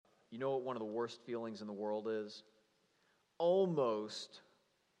You know what one of the worst feelings in the world is? Almost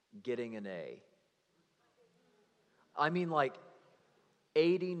getting an A. I mean like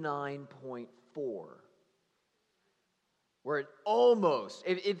 89.4. Where it almost,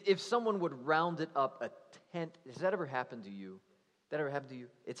 if someone would round it up a tenth, has that ever happened to you? That ever happened to you?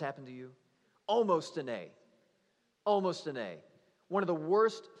 It's happened to you? Almost an A. Almost an A. One of the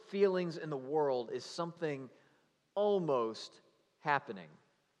worst feelings in the world is something almost happening.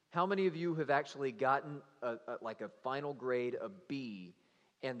 How many of you have actually gotten a final grade, a B,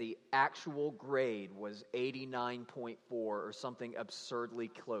 and the actual grade was 89.4 or something absurdly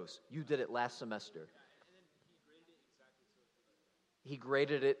close? You did it last semester. He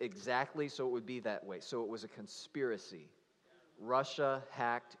graded it exactly so it would be that way. So it was a conspiracy. Russia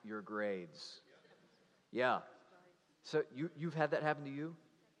hacked your grades. Yeah. So you've had that happen to you?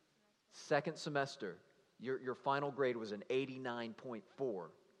 Second semester. Your final grade was an 89.4,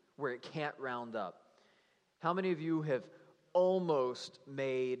 where it can't round up. How many of you have almost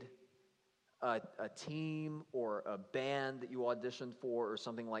made a team or a band that you auditioned for or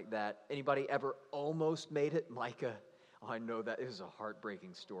something like that? Anybody ever almost made it? Micah, I know that is a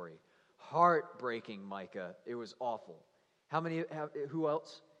heartbreaking story. Heartbreaking, Micah. It was awful. Who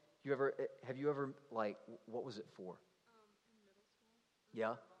else? Have you ever, what was it for? In middle school.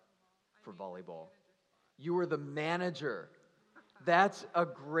 Yeah? For volleyball. You were the manager. That's a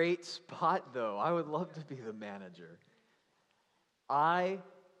great spot, though. I would love to be the manager. I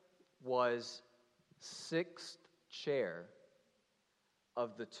was sixth chair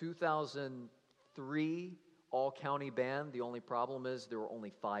of the 2003 all-county band. The only problem is there were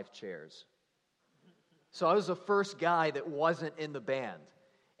only 5 chairs. So I was the first guy that wasn't in the band.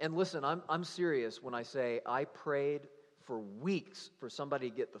 And listen, I'm serious when I say I prayed for weeks for somebody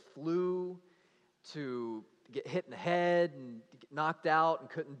to get the flu, to get hit in the head and get knocked out and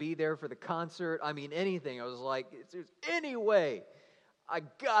couldn't be there for the concert. I mean, anything. I was like, if there's any way, I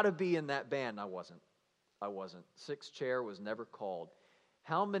gotta be in that band. I wasn't. Sixth chair was never called.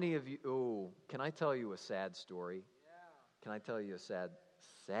 How many of you, can I tell you a sad story? Yeah. Can I tell you a sad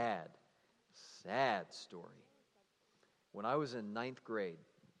story? When I was in 9th grade,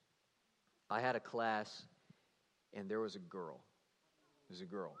 I had a class, and there was a girl.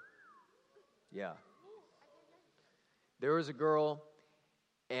 Yeah. There was a girl,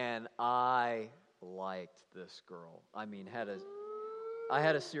 and I liked this girl. I mean, I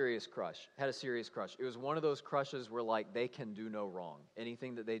had a serious crush. It was one of those crushes where, they can do no wrong.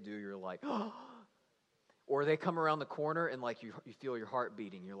 Anything that they do, you're like, oh. Or they come around the corner, and, you feel your heart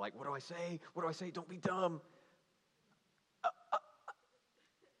beating. You're like, what do I say? Don't be dumb.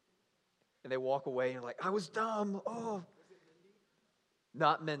 And they walk away, and you're like, I was dumb. Oh. Was it Mindy?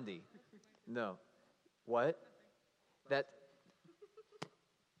 Not Mindy. No. What? That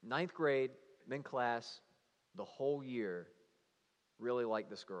 9th grade, I'm in class, the whole year, really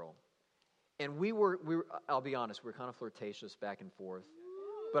liked this girl. And we were I'll be honest, we were kind of flirtatious back and forth.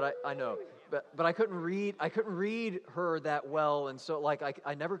 But I know. But I couldn't read her that well, and so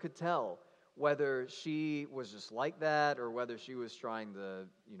I never could tell whether she was just like that or whether she was trying to,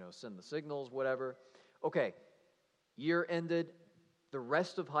 send the signals, whatever. Okay, year ended. The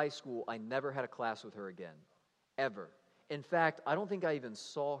rest of high school, I never had a class with her again, ever. In fact, I don't think I even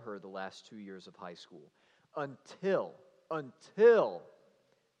saw her the last 2 years of high school until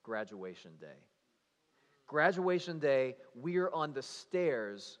graduation day. Graduation day, we're on the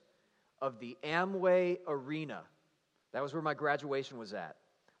stairs of the Amway Arena. That was where my graduation was at.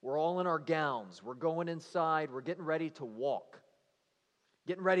 We're all in our gowns. We're going inside. We're getting ready to walk.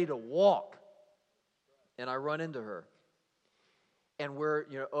 And I run into her. And we're,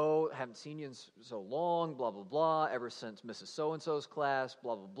 haven't seen you in so long, blah, blah, blah, ever since Mrs. So-and-so's class,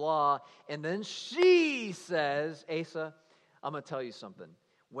 blah, blah, blah. And then she says, Asa, I'm going to tell you something.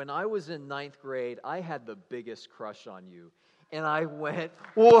 When I was in 9th grade, I had the biggest crush on you. And I went,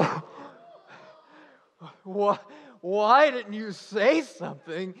 whoa, why didn't you say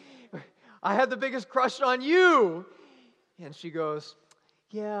something? I had the biggest crush on you. And she goes,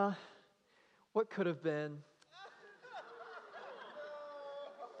 yeah, what could have been?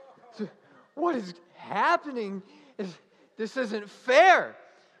 What is happening? This isn't fair.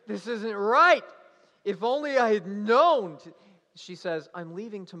 This isn't right. If only I had known. She says, I'm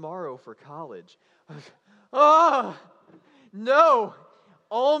leaving tomorrow for college. Oh, no,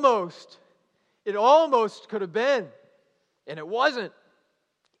 almost. It almost could have been. And it wasn't.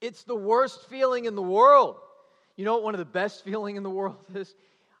 It's the worst feeling in the world. You know what one of the best feeling in the world is?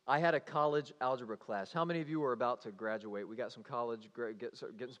 I had a college algebra class. How many of you are about to graduate? We got some getting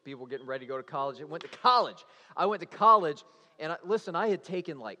some people getting ready to go to college. I went to college. And listen, I had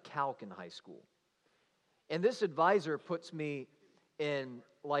taken like calc in high school. And this advisor puts me in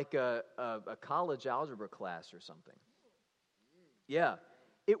like a college algebra class or something. Yeah,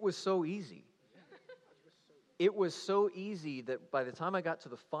 it was so easy. It was so easy that by the time I got to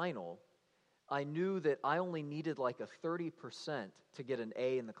the final, I knew that I only needed like a 30% to get an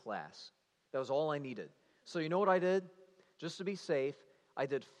A in the class. That was all I needed. So you know what I did? Just to be safe, I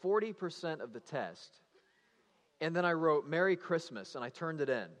did 40% of the test, and then I wrote Merry Christmas, and I turned it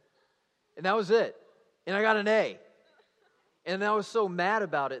in. And that was it. And I got an A. And I was so mad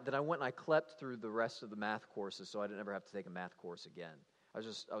about it that I went and I clept through the rest of the math courses so I didn't ever have to take a math course again. I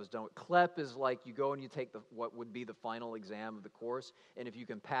was done with CLEP. Is like you go and you take what would be the final exam of the course, and if you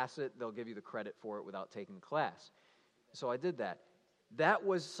can pass it, they'll give you the credit for it without taking the class. So I did that. That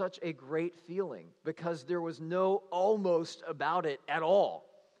was such a great feeling because there was no almost about it at all.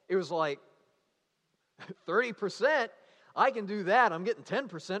 It was like 30%, I can do that. I'm getting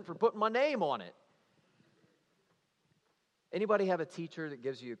 10% for putting my name on it. Anybody have a teacher that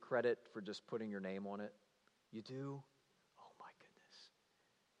gives you credit for just putting your name on it? You do?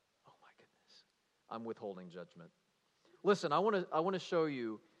 I'm withholding judgment. Listen, I want to show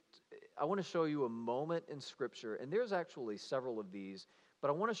you a moment in Scripture, and there's actually several of these, but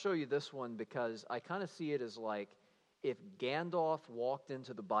I want to show you this one because I kind of see it as like if Gandalf walked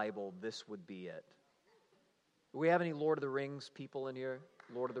into the Bible, this would be it. Do we have any Lord of the Rings people in here?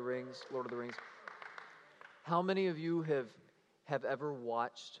 Lord of the Rings. How many of you have ever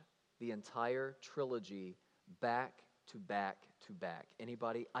watched the entire trilogy back to back to back?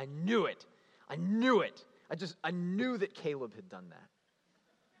 Anybody? I knew it. I knew that Caleb had done that.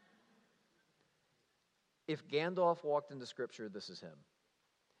 If Gandalf walked into Scripture, this is him.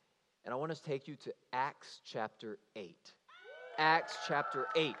 And I want to take you to Acts chapter 8. Acts chapter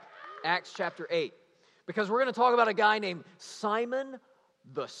 8. Because we're going to talk about a guy named Simon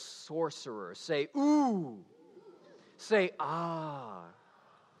the Sorcerer. Say, ooh. Say, ah.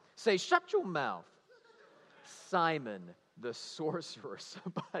 Say, shut your mouth. Simon the Sorcerer.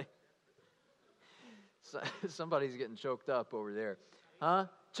 Somebody's getting choked up over there. Huh?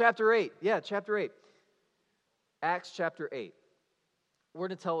 Chapter 8. Yeah, chapter 8. Acts chapter 8. We're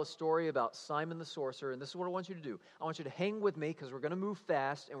going to tell a story about Simon the Sorcerer, and this is what I want you to do. I want you to hang with me because we're going to move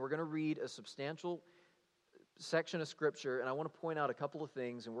fast, and we're going to read a substantial section of Scripture, and I want to point out a couple of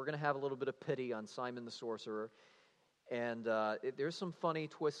things, and we're going to have a little bit of pity on Simon the Sorcerer, and there's some funny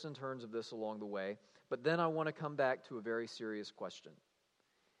twists and turns of this along the way, but then I want to come back to a very serious question,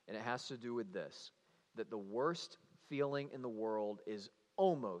 and it has to do with this, that the worst feeling in the world is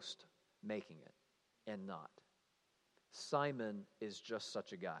almost making it and not. Simon is just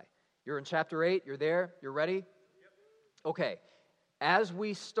such a guy. You're in chapter 8. You're there? You're ready? Yep. Okay. As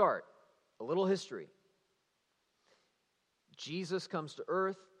we start, a little history. Jesus comes to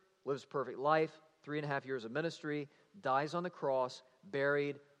earth, lives a perfect life, 3.5 years of ministry, dies on the cross,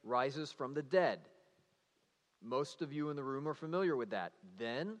 buried, rises from the dead. Most of you in the room are familiar with that.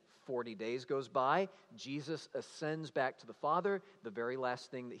 Then, 40 days goes by, Jesus ascends back to the Father. The very last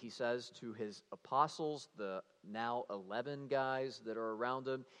thing that he says to his apostles, the now 11 guys that are around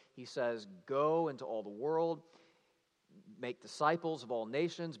him, he says, go into all the world, make disciples of all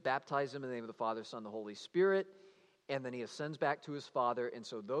nations, baptize them in the name of the Father, Son, and the Holy Spirit, and then he ascends back to his Father, and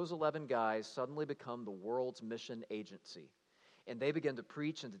so those 11 guys suddenly become the world's mission agency. And they begin to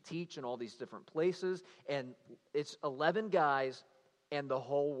preach and to teach in all these different places, and it's 11 guys and the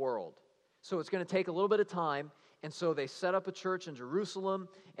whole world. So it's going to take a little bit of time, and so they set up a church in Jerusalem,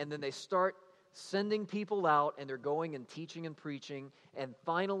 and then they start sending people out, and they're going and teaching and preaching, and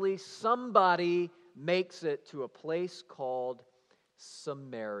finally somebody makes it to a place called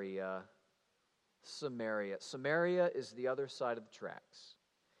Samaria. Samaria is the other side of the tracks.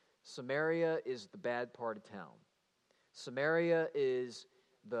 Samaria is the bad part of town. Samaria is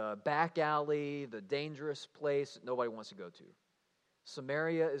the back alley, the dangerous place that nobody wants to go to.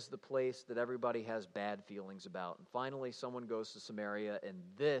 Samaria is the place that everybody has bad feelings about. And finally, someone goes to Samaria, and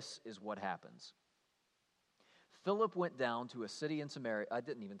this is what happens. Philip went down to a city in Samaria. I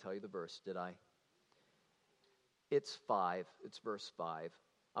didn't even tell you the verse, did I? It's 5. It's verse 5.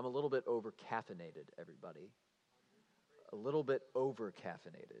 I'm a little bit over-caffeinated, everybody. A little bit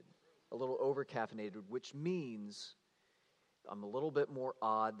over-caffeinated. A little over-caffeinated, which means I'm a little bit more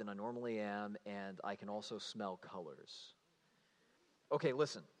odd than I normally am, and I can also smell colors. Okay,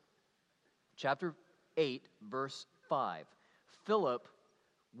 listen. Chapter 8, verse 5. Philip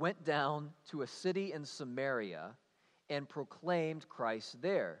went down to a city in Samaria, and proclaimed Christ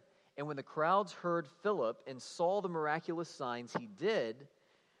there. And when the crowds heard Philip and saw the miraculous signs he did,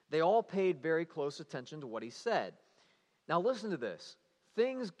 they all paid very close attention to what he said. Now listen to this.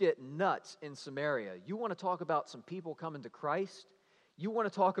 Things get nuts in Samaria. You want to talk about some people coming to Christ? You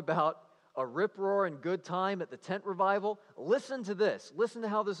want to talk about a rip-roaring good time at the tent revival? Listen to this. Listen to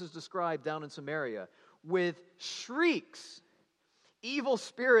how this is described down in Samaria. With shrieks, evil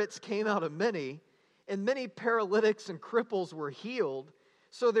spirits came out of many, and many paralytics and cripples were healed.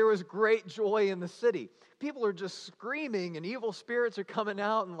 So there was great joy in the city. People are just screaming, and evil spirits are coming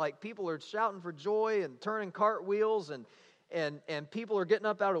out, and like people are shouting for joy and turning cartwheels, and people are getting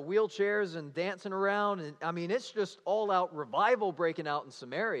up out of wheelchairs and dancing around. And I mean, it's just all-out revival breaking out in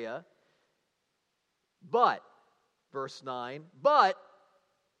Samaria. But, verse 9, but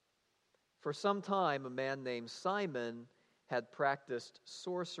for some time a man named Simon had practiced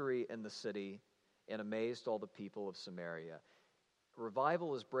sorcery in the city and amazed all the people of Samaria.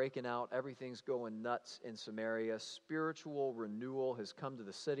 Revival is breaking out. Everything's going nuts in Samaria. Spiritual renewal has come to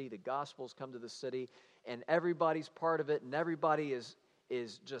the city. The gospel's come to the city, and everybody's part of it, and everybody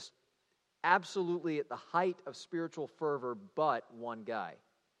is just absolutely at the height of spiritual fervor, but one guy.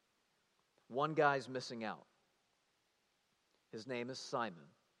 One guy's missing out. His name is Simon,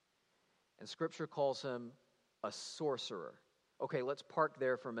 and Scripture calls him a sorcerer. Okay, let's park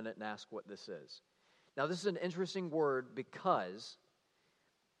there for a minute and ask what this is. Now, this is an interesting word because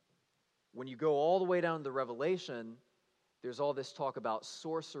when you go all the way down to Revelation, there's all this talk about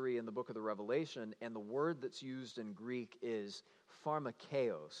sorcery in the book of the Revelation, and the word that's used in Greek is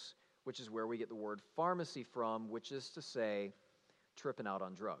pharmakeos, which is where we get the word pharmacy from, which is to say, tripping out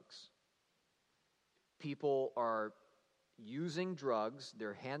on drugs. People are using drugs,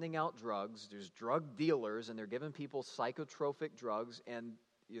 they're handing out drugs, there's drug dealers, and they're giving people psychotropic drugs, and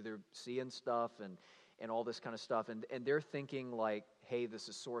they're seeing stuff and all this kind of stuff, and they're thinking like, hey, this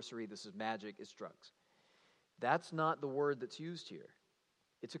is sorcery, this is magic, it's drugs. That's not the word that's used here.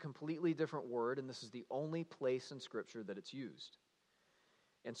 It's a completely different word, and this is the only place in Scripture that it's used.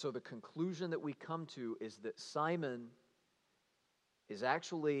 And so the conclusion that we come to is that Simon is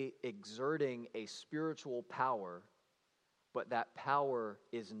actually exerting a spiritual power, but that power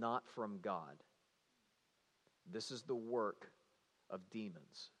is not from God. This is the work of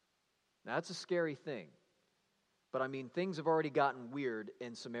demons. Now, that's a scary thing. But I mean, things have already gotten weird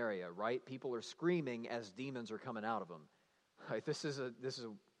in Samaria, right? People are screaming as demons are coming out of them. Right? This is a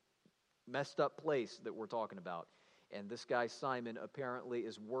messed up place that we're talking about. And this guy, Simon, apparently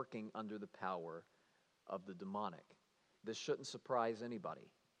is working under the power of the demonic. This shouldn't surprise anybody.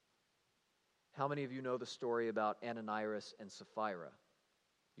 How many of you know the story about Ananias and Sapphira?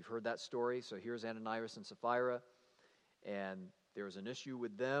 You've heard that story. So here's Ananias and Sapphira. And there was an issue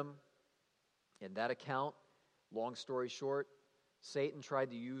with them. In that account, long story short, Satan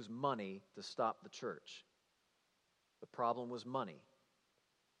tried to use money to stop the church. The problem was money.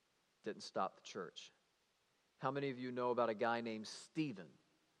 Didn't stop the church. How many of you know about a guy named Stephen?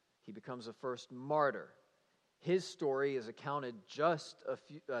 He becomes the first martyr. His story is accounted just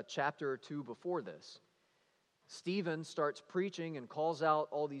a chapter or two before this. Stephen starts preaching and calls out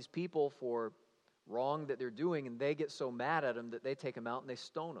all these people for wrong that they're doing, and they get so mad at him that they take him out and they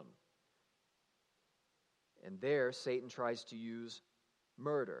stone him. And there, Satan tries to use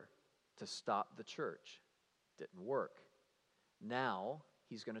murder to stop the church. Didn't work. Now,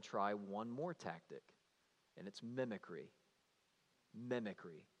 he's going to try one more tactic, and it's mimicry.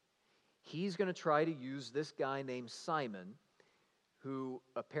 Mimicry. He's going to try to use this guy named Simon, who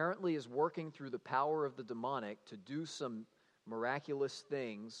apparently is working through the power of the demonic to do some miraculous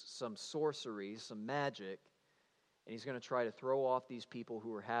things, some sorcery, some magic, and he's going to try to throw off these people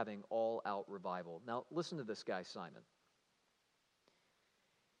who are having all-out revival. Now, listen to this guy, Simon.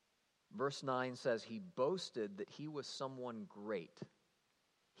 Verse 9 says, he boasted that he was someone great.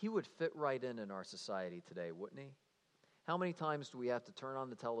 He would fit right in our society today, wouldn't he? How many times do we have to turn on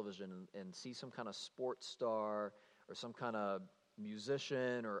the television and see some kind of sports star or some kind of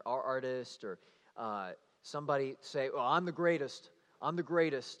musician or artist or somebody say, oh, I'm the greatest, I'm the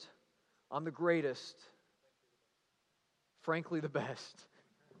greatest, I'm the greatest, frankly the best.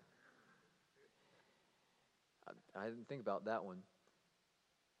 I didn't think about that one.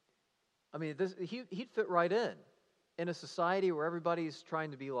 I mean, he'd fit right in a society where everybody's trying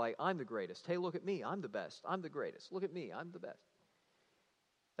to be like, I'm the greatest. Hey, look at me. I'm the best. I'm the greatest. Look at me. I'm the best.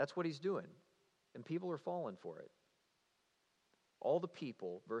 That's what he's doing. And people are falling for it. All the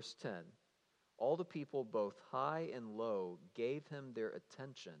people, verse 10, all the people, both high and low, gave him their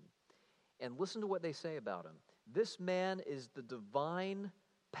attention. And listen to what they say about him. This man is the divine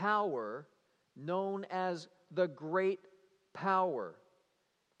power known as the great power.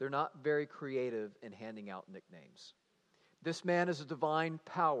 They're not very creative in handing out nicknames. This man is a divine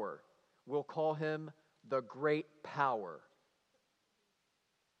power. We'll call him the great power.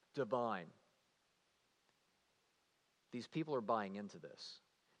 Divine. These people are buying into this.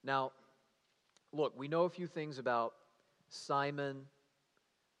 Now, look, we know a few things about Simon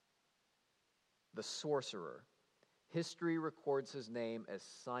the sorcerer. History records his name as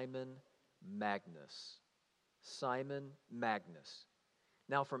Simon Magnus. Simon Magnus.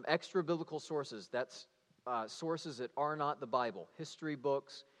 Now, from extra-biblical sources, that's sources that are not the Bible, history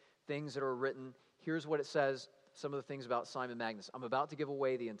books, things that are written, here's what it says, some of the things about Simon Magnus. I'm about to give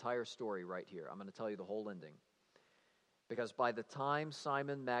away the entire story right here. I'm going to tell you the whole ending. Because by the time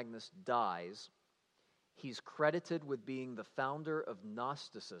Simon Magnus dies, he's credited with being the founder of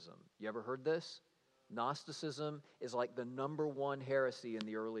Gnosticism. You ever heard this? Gnosticism is like the number one heresy in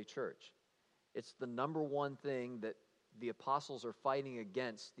the early church. It's the number one thing that the apostles are fighting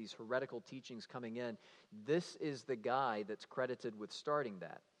against, these heretical teachings coming in. This is the guy that's credited with starting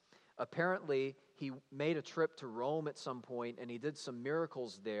that. Apparently, he made a trip to Rome at some point, and he did some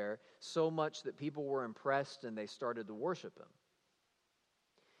miracles there, so much that people were impressed and they started to worship him.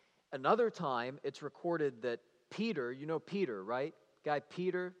 Another time, it's recorded that Peter, you know Peter, right? Guy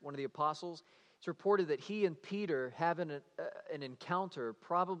Peter, one of the apostles, it's reported that he and Peter have an encounter,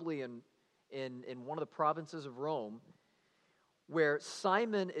 probably in one of the provinces of Rome, where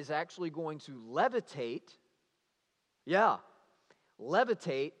Simon is actually going to levitate. Yeah,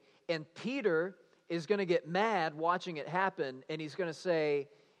 levitate. And Peter is going to get mad watching it happen, and he's going to say,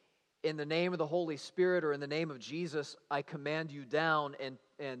 in the name of the Holy Spirit or in the name of Jesus, I command you down,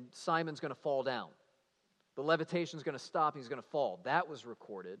 and Simon's going to fall down. The levitation's going to stop, he's going to fall. That was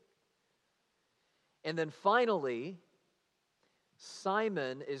recorded. And then finally,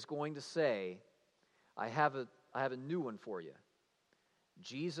 Simon is going to say, I have a new one for you.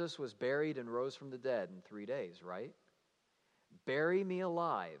 Jesus was buried and rose from the dead in 3 days, right? Bury me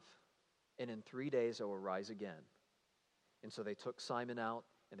alive, and in 3 days I will rise again. And so they took Simon out,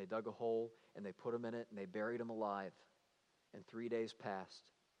 and they dug a hole, and they put him in it, and they buried him alive. And 3 days passed,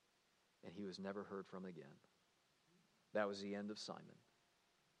 and he was never heard from again. That was the end of Simon.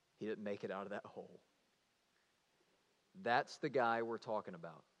 He didn't make it out of that hole. That's the guy we're talking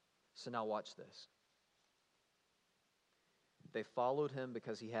about. So now watch this. They followed him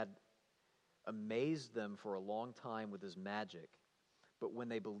because he had amazed them for a long time with his magic. But when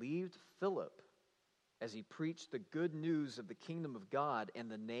they believed Philip, as he preached the good news of the kingdom of God and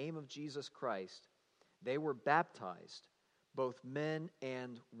the name of Jesus Christ, they were baptized, both men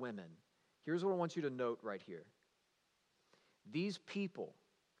and women. Here's what I want you to note right here. These people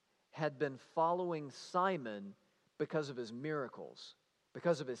had been following Simon because of his miracles,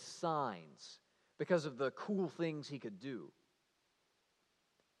 because of his signs, because of the cool things he could do.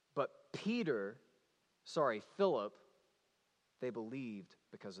 But Philip, they believed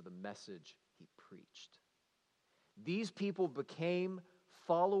because of the message he preached. These people became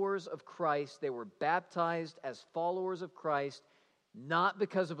followers of Christ. They were baptized as followers of Christ, not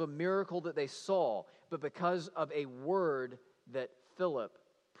because of a miracle that they saw, but because of a word that Philip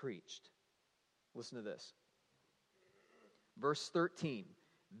preached. Listen to this. Verse 13.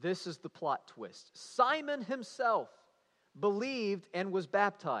 This is the plot twist. Simon himself believed and was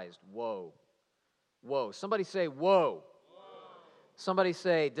baptized. Whoa. Whoa. Somebody say, whoa. Whoa. Somebody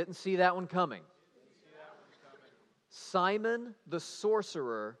say, didn't see that one coming. Simon the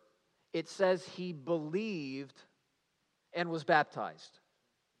sorcerer, it says he believed and was baptized.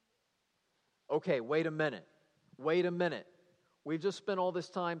 Okay, wait a minute. We've just spent all this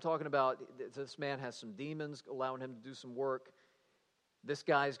time talking about this man has some demons allowing him to do some work. This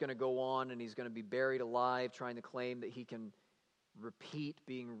guy's going to go on and he's going to be buried alive, trying to claim that he can repeat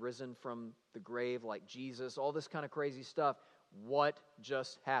being risen from the grave like Jesus, all this kind of crazy stuff. What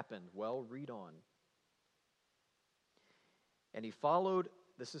just happened? Well, read on. And he followed,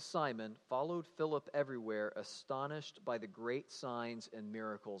 this is Simon, followed Philip everywhere, astonished by the great signs and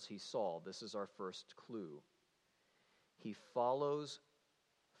miracles he saw. This is our first clue. He follows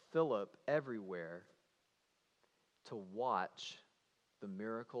Philip everywhere to watch the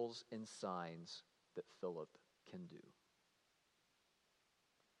miracles and signs that Philip can do.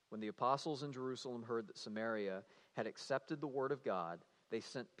 When the apostles in Jerusalem heard that Samaria had accepted the word of God, they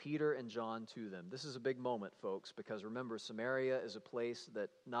sent Peter and John to them. This is a big moment, folks, because remember, Samaria is a place that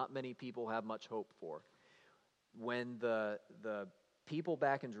not many people have much hope for. When the people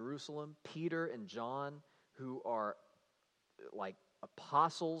back in Jerusalem, Peter and John, who are like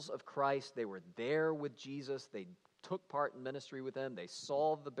apostles of Christ, they were there with Jesus, they took part in ministry with him. They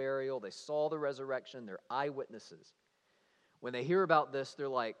saw the burial. They saw the resurrection. They're eyewitnesses. When they hear about this, they're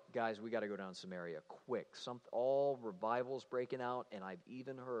like, guys, we got to go down to Samaria quick. All revivals breaking out, and I've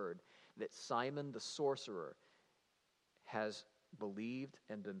even heard that Simon the sorcerer has believed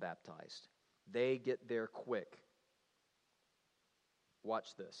and been baptized. They get there quick.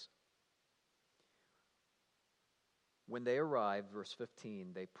 Watch this. When they arrived, verse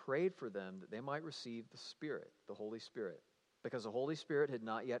 15, they prayed for them that they might receive the Spirit, the Holy Spirit, because the Holy Spirit had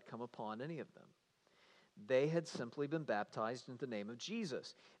not yet come upon any of them. They had simply been baptized in the name of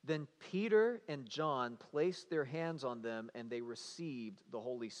Jesus. Then Peter and John placed their hands on them, and they received the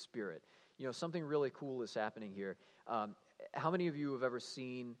Holy Spirit. You know, something really cool is happening here. How many of you have ever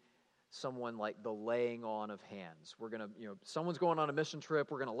seen someone like the laying on of hands? We're going to, someone's going on a mission trip,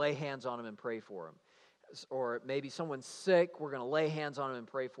 we're going to lay hands on them and pray for them. Or maybe someone's sick, we're going to lay hands on them and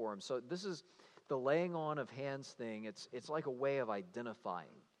pray for them. So this is the laying on of hands thing. It's like a way of identifying.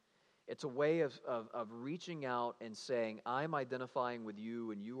 It's a way of reaching out and saying, I'm identifying with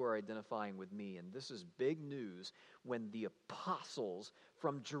you and you are identifying with me. And this is big news when the apostles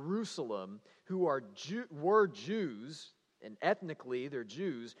from Jerusalem, who were Jews, and ethnically they're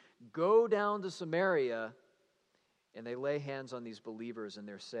Jews, go down to Samaria and they lay hands on these believers and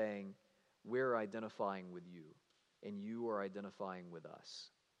they're saying, we're identifying with you and you are identifying with us.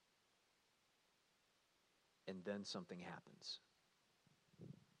 And then something happens.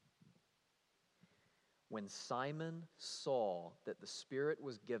 When Simon saw that the Spirit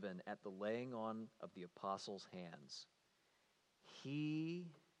was given at the laying on of the apostles' hands, he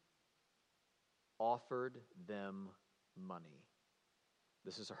offered them money.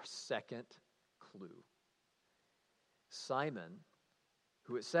 This is our second clue. Simon,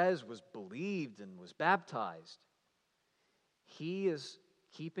 who it says was believed and was baptized, he is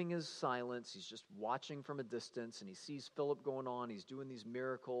keeping his silence. He's just watching from a distance, and he sees Philip going on. He's doing these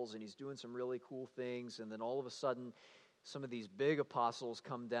miracles, and he's doing some really cool things. And then all of a sudden, some of these big apostles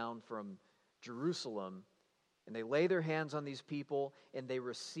come down from Jerusalem, and they lay their hands on these people, and they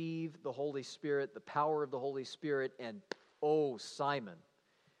receive the Holy Spirit, the power of the Holy Spirit. And, oh, Simon's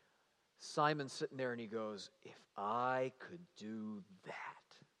sitting there, and he goes, if I could do that.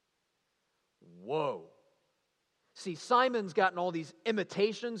 Whoa. See, Simon's gotten all these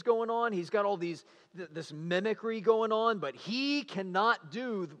imitations going on. He's got all this mimicry going on, but he cannot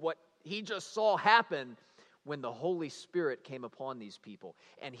do what he just saw happen when the Holy Spirit came upon these people.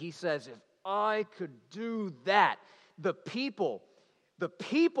 And he says, if I could do that, the people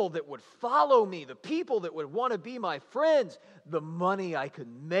that would follow me, the people that would want to be my friends, the money I could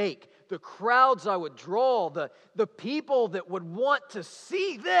make, the crowds I would draw, the people that would want to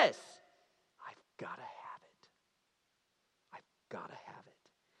see this, I've got to have it. Got to have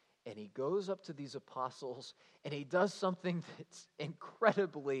it. And he goes up to these apostles and he does something that's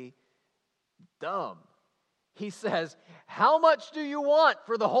incredibly dumb. He says, how much do you want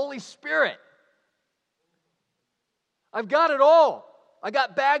for the Holy Spirit? I've got it all. I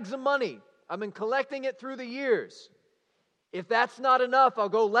got bags of money. I've been collecting it through the years. If that's not enough, I'll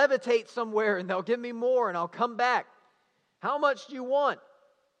go levitate somewhere and they'll give me more and I'll come back. How much do you want?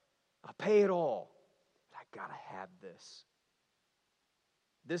 I'll pay it all. But I got to have this.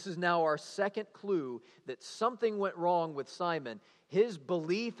 This is now our second clue that something went wrong with Simon. His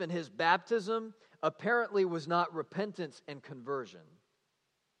belief in his baptism apparently was not repentance and conversion.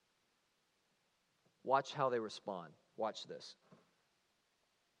 Watch how they respond. Watch this.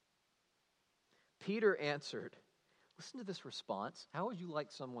 Peter answered, listen to this response. How would you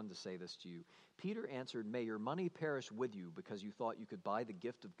like someone to say this to you? Peter answered, may your money perish with you because you thought you could buy the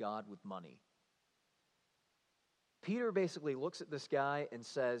gift of God with money. Peter basically looks at this guy and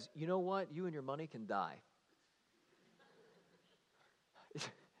says, you know what? You and your money can die.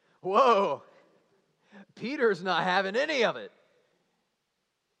 Whoa. Peter's not having any of it.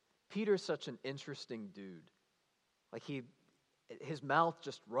 Peter's such an interesting dude. Like his mouth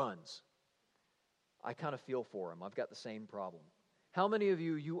just runs. I kind of feel for him. I've got the same problem. How many of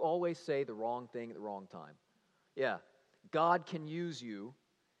you always say the wrong thing at the wrong time? Yeah. God can use you.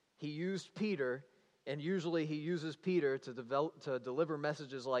 He used Peter. And usually he uses Peter to deliver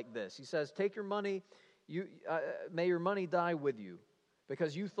messages like this. He says, take your money, may your money die with you,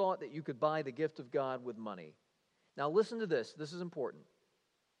 because you thought that you could buy the gift of God with money. Now listen to this. This is important.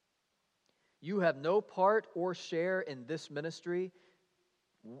 You have no part or share in this ministry.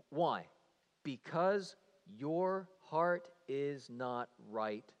 Why? Because your heart is not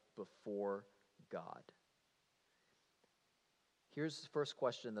right before God. Here's the first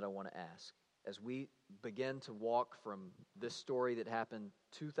question that I want to ask. As we begin to walk from this story that happened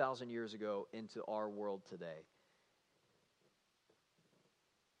 2,000 years ago into our world today,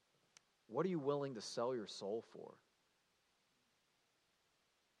 What are you willing to sell your soul for?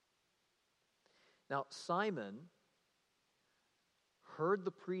 Now, Simon heard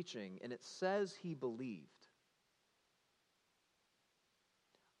the preaching, and it says he believed.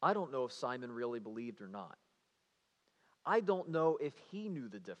 I don't know if Simon really believed or not. I don't know if he knew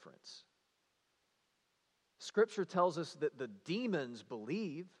the difference. Scripture tells us that the demons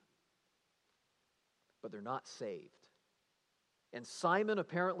believe, but they're not saved. And Simon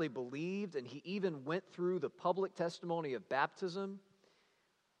apparently believed, and he even went through the public testimony of baptism,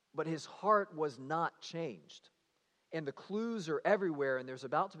 but his heart was not changed. And the clues are everywhere, and there's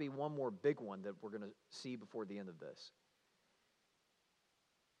about to be one more big one that we're going to see before the end of this.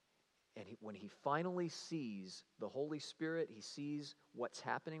 And when he finally sees the Holy Spirit, he sees what's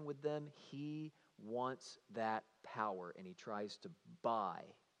happening with them, he wants that power, and he tries to buy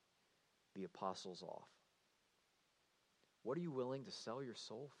the apostles off. What are you willing to sell your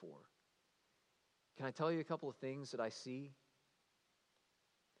soul for? Can I tell you a couple of things that I see?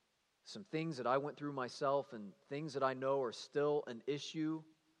 Some things that I went through myself and things that I know are still an issue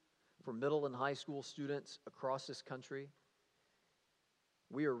for middle and high school students across this country.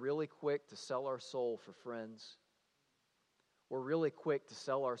 We are really quick to sell our soul for friends. We're really quick to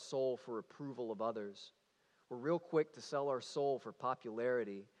sell our soul for approval of others. We're real quick to sell our soul for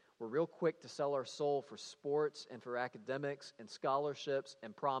popularity. We're real quick to sell our soul for sports and for academics and scholarships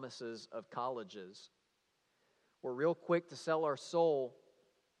and promises of colleges. We're real quick to sell our soul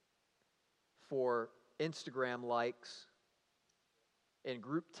for Instagram likes and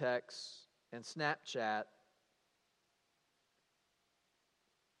group texts and Snapchat.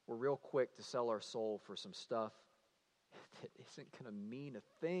 We're real quick to sell our soul for some stuff that isn't going to mean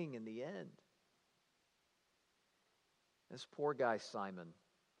a thing in the end. This poor guy, Simon,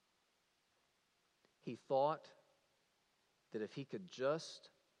 he thought that if he could just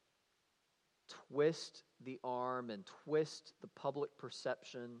twist the arm and twist the public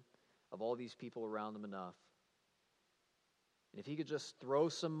perception of all these people around him enough, and if he could just throw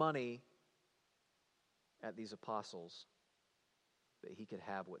some money at these apostles, that he could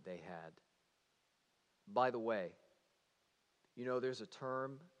have what they had. By the way, you know, there's a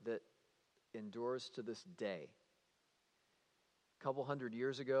term that endures to this day. A couple hundred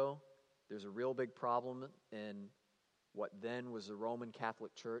years ago, there's a real big problem in what then was the Roman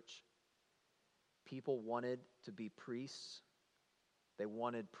Catholic Church. People wanted to be priests. They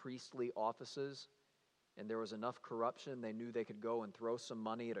wanted priestly offices, and there was enough corruption, they knew they could go and throw some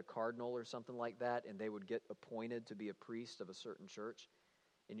money at a cardinal or something like that, and they would get appointed to be a priest of a certain church.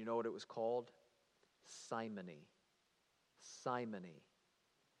 And you know what it was called? Simony. Simony.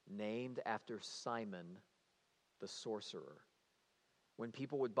 Named after Simon the sorcerer. When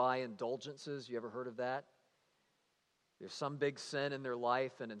people would buy indulgences, you ever heard of that? There's some big sin in their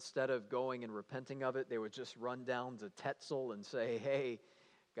life, and instead of going and repenting of it, they would just run down to Tetzel and say, hey,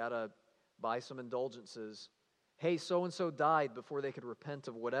 gotta buy some indulgences. Hey, so-and-so died before they could repent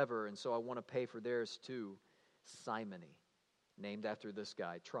of whatever, and so I want to pay for theirs too. Simony, named after this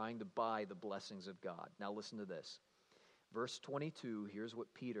guy, trying to buy the blessings of God. Now listen to this. Verse 22, here's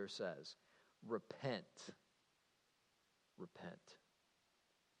what Peter says. Repent. Repent.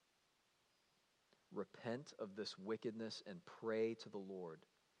 Repent of this wickedness and pray to the Lord.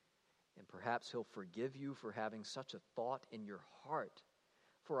 And perhaps He'll forgive you for having such a thought in your heart.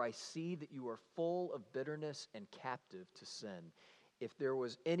 For I see that you are full of bitterness and captive to sin. If there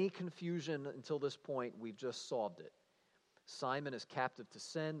was any confusion until this point, we've just solved it. Simon is captive to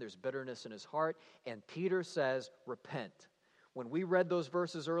sin. There's bitterness in his heart. And Peter says, repent. When we read those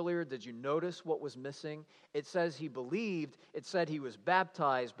verses earlier, did you notice what was missing? It says he believed. It said he was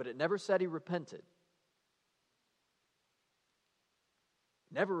baptized, but it never said he repented.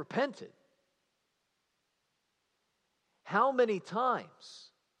 Never repented. How many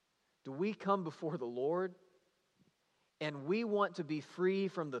times do we come before the Lord and we want to be free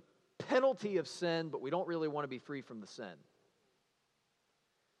from the penalty of sin, but we don't really want to be free from the sin?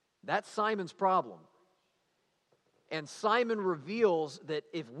 That's Simon's problem. And Simon reveals that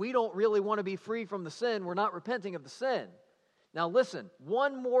if we don't really want to be free from the sin, we're not repenting of the sin. Now listen,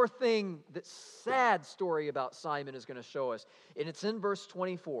 one more thing, that sad story about Simon is going to show us, and it's in verse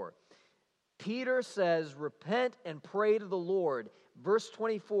 24. Peter says, repent and pray to the Lord. Verse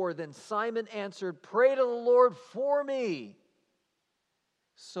 24, then Simon answered, pray to the Lord for me,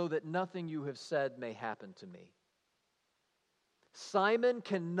 so that nothing you have said may happen to me. Simon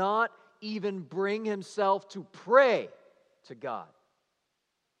cannot even bring himself to pray to God,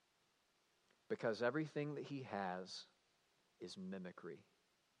 because everything that he has is mimicry.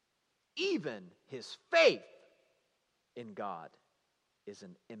 Even his faith in God is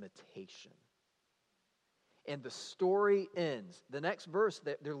an imitation. And the story ends. The next verse,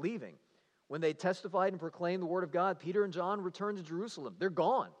 they're leaving. When they testified and proclaimed the word of God, Peter and John returned to Jerusalem. They're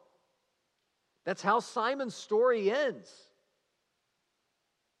gone. That's how Simon's story ends.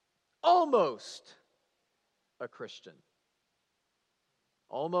 Almost a Christian.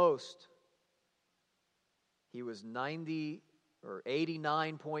 Almost. He was 90 or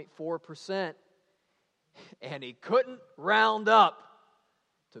 89.4%, and he couldn't round up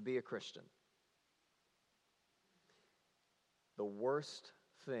to be a Christian. The worst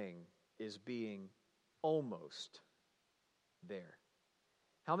thing is being almost there.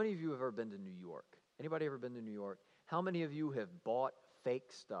 How many of you have ever been to New York? Anybody ever been to New York? How many of you have bought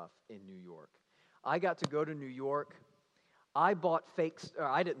fake stuff in New York? I got to go to New York. I bought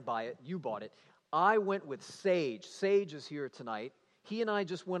I didn't buy it. You bought it. I went with Sage. Sage is here tonight. He and I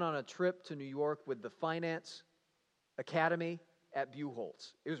just went on a trip to New York with the Finance Academy at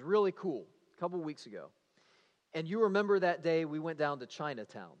Buchholz. It was really cool, a couple weeks ago. And you remember that day we went down to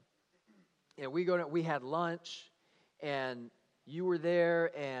Chinatown. And we had lunch, and you were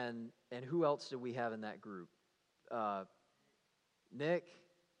there, and who else did we have in that group? Nick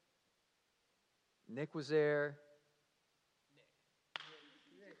was there.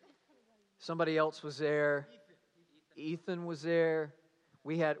 Somebody else was there. Ethan was there.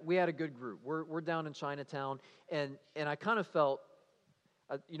 We had a good group. We're down in Chinatown, and I kind of felt,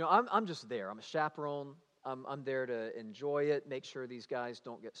 I'm just there. I'm a chaperone. I'm there to enjoy it, make sure these guys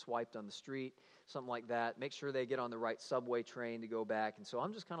don't get swiped on the street, something like that, make sure they get on the right subway train to go back. And so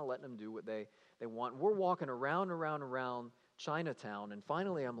I'm just kind of letting them do what they want. We're walking around Chinatown, and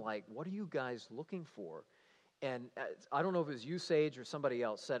finally I'm like, what are you guys looking for? And I don't know if it was you, Sage, or somebody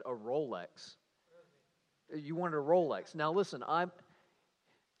else said a Rolex. You wanted a Rolex. Now listen, I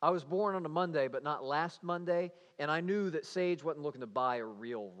was born on a Monday, but not last Monday, and I knew that Sage wasn't looking to buy a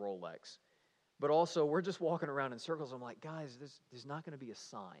real Rolex. But also, we're just walking around in circles. I'm like, guys, there's not going to be a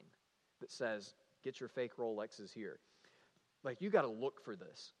sign that says, get your fake Rolexes here. Like, you got to look for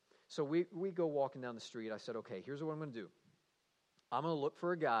this. So we go walking down the street. I said, okay, here's what I'm going to do. I'm going to look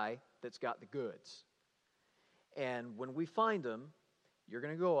for a guy that's got the goods. And when we find him, you're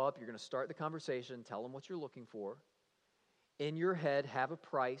going to go up, you're going to start the conversation, tell him what you're looking for. In your head, have a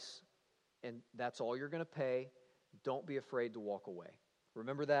price, and that's all you're going to pay. Don't be afraid to walk away.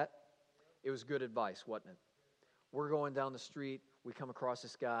 Remember that? It was good advice, wasn't it? We're going down the street. We come across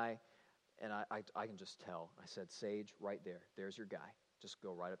this guy, and I can just tell. I said, Sage, right there. There's your guy. Just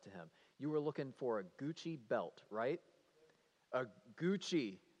go right up to him. You were looking for a Gucci belt, right? A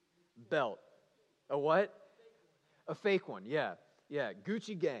Gucci belt. A what? A fake one, yeah. Yeah,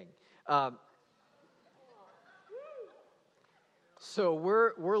 Gucci gang. So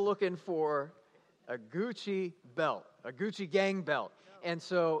we're looking for a Gucci belt, a Gucci gang belt. And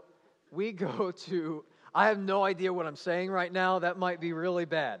so we go to, I have no idea what I'm saying right now. That might be really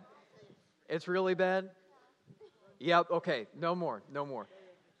bad. It's really bad? Yep, okay, no more.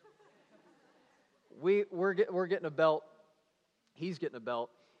 We're getting a belt. He's getting a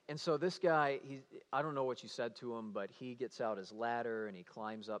belt. And so this guy, I don't know what you said to him, but he gets out his ladder and he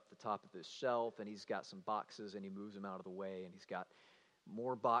climbs up the top of this shelf, and he's got some boxes, and he moves them out of the way, and he's got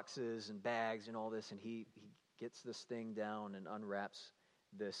more boxes and bags and all this, and he gets this thing down and unwraps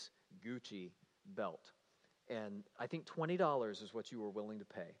this Gucci belt. And I think $20 is what you were willing to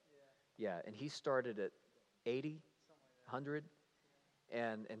pay. Yeah, and he started at 80, 100,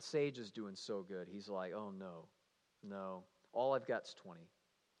 and Sage is doing so good. He's like, oh, no, all I've got is 20.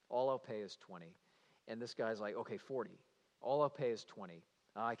 All I'll pay is 20. And this guy's like, okay, 40. All I'll pay is 20.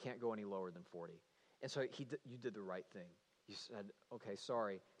 I can't go any lower than 40. And so you did the right thing. You said, okay,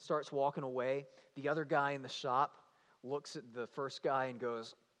 sorry. Starts walking away. The other guy in the shop looks at the first guy and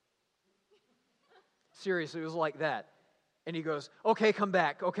goes, seriously, it was like that. And he goes, okay, come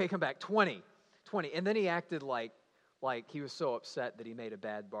back, 20. And then he acted like he was so upset that he made a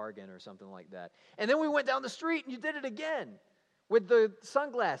bad bargain or something like that. And then we went down the street and you did it again with the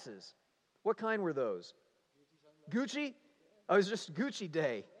sunglasses. What kind were those? Gucci? Oh, it was just Gucci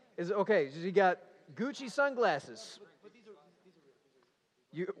day. Okay, so you got Gucci sunglasses.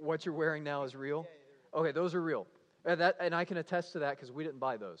 What you're wearing now is real? Okay, those are real. And I can attest to that because we didn't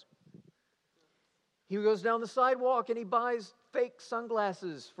buy those. He goes down the sidewalk and he buys fake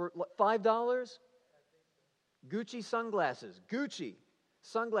sunglasses for $5. Gucci sunglasses.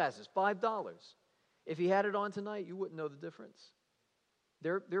 $5. If he had it on tonight, you wouldn't know the difference.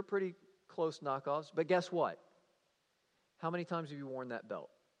 They're pretty close knockoffs. But guess what? How many times have you worn that belt?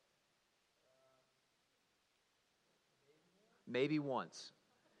 Maybe once.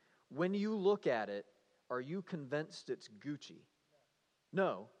 When you look at it, are you convinced it's Gucci?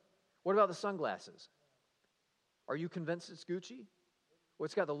 No. What about the sunglasses? Are you convinced it's Gucci? Well,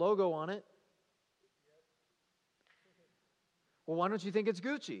 it's got the logo on it. Well, why don't you think it's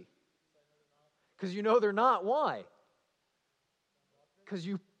Gucci? Because you know they're not. Why? Because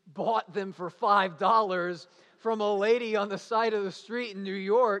you bought them for $5 from a lady on the side of the street in New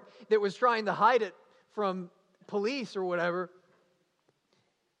York that was trying to hide it from police or whatever.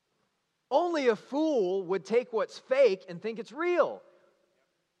 Only a fool would take what's fake and think it's real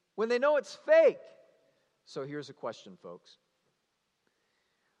when they know it's fake. So here's a question, folks.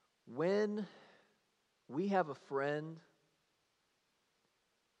 When we have a friend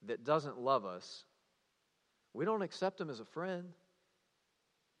that doesn't love us, we don't accept him as a friend.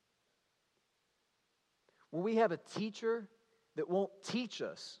 When we have a teacher that won't teach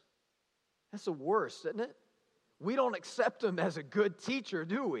us, that's the worst, isn't it? We don't accept them as a good teacher,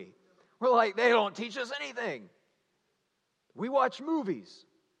 do we? We're like, they don't teach us anything. We watch movies.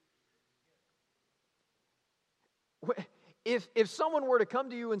 If someone were to come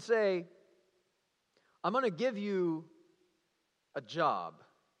to you and say, I'm going to give you a job,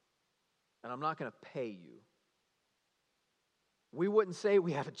 and I'm not going to pay you, we wouldn't say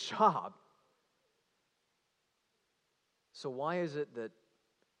we have a job. So why is it that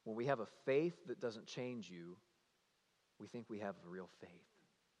when we have a faith that doesn't change you, we think we have a real faith?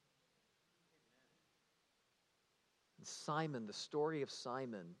 And Simon, the story of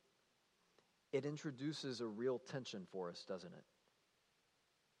Simon, it introduces a real tension for us, doesn't it?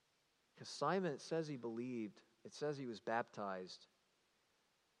 Because Simon, it says he believed, it says he was baptized,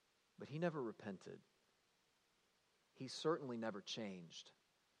 but he never repented. He certainly never changed.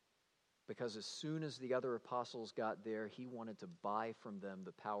 Because as soon as the other apostles got there, he wanted to buy from them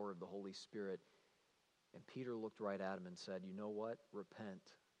the power of the Holy Spirit. And Peter looked right at him and said, you know what? Repent.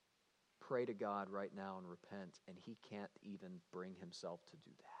 Pray to God right now and repent. And he can't even bring himself to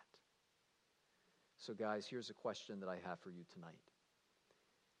do that. So guys, here's a question that I have for you tonight.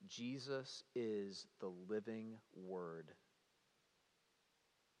 Jesus is the living Word.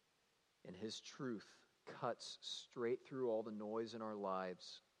 And his truth cuts straight through all the noise in our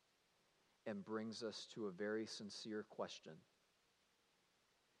lives and brings us to a very sincere question.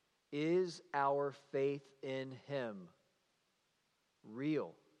 Is our faith in him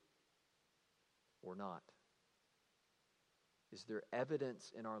real or not? Is there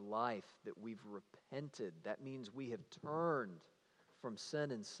evidence in our life that we've repented? That means we have turned from sin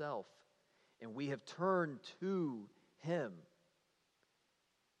and self, and we have turned to him.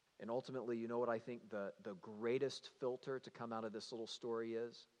 And ultimately, you know what I think the greatest filter to come out of this little story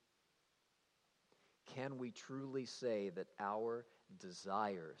is? Can we truly say that our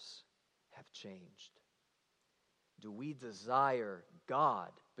desires have changed? Do we desire God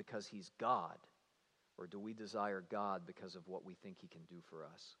because he's God? Or do we desire God because of what we think he can do for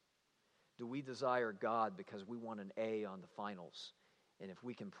us? Do we desire God because we want an A on the finals? And if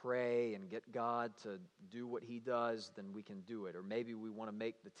we can pray and get God to do what he does, then we can do it. Or maybe we want to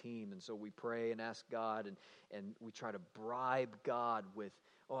make the team, and so we pray and ask God, and we try to bribe God with,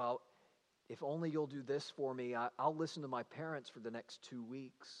 well, if only you'll do this for me, I'll listen to my parents for the next 2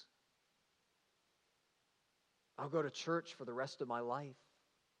 weeks. I'll go to church for the rest of my life.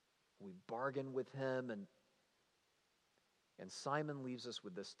 We bargain with him, and Simon leaves us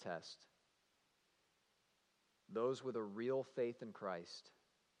with this test. Those with a real faith in Christ,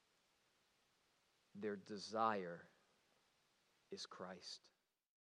 their desire is Christ.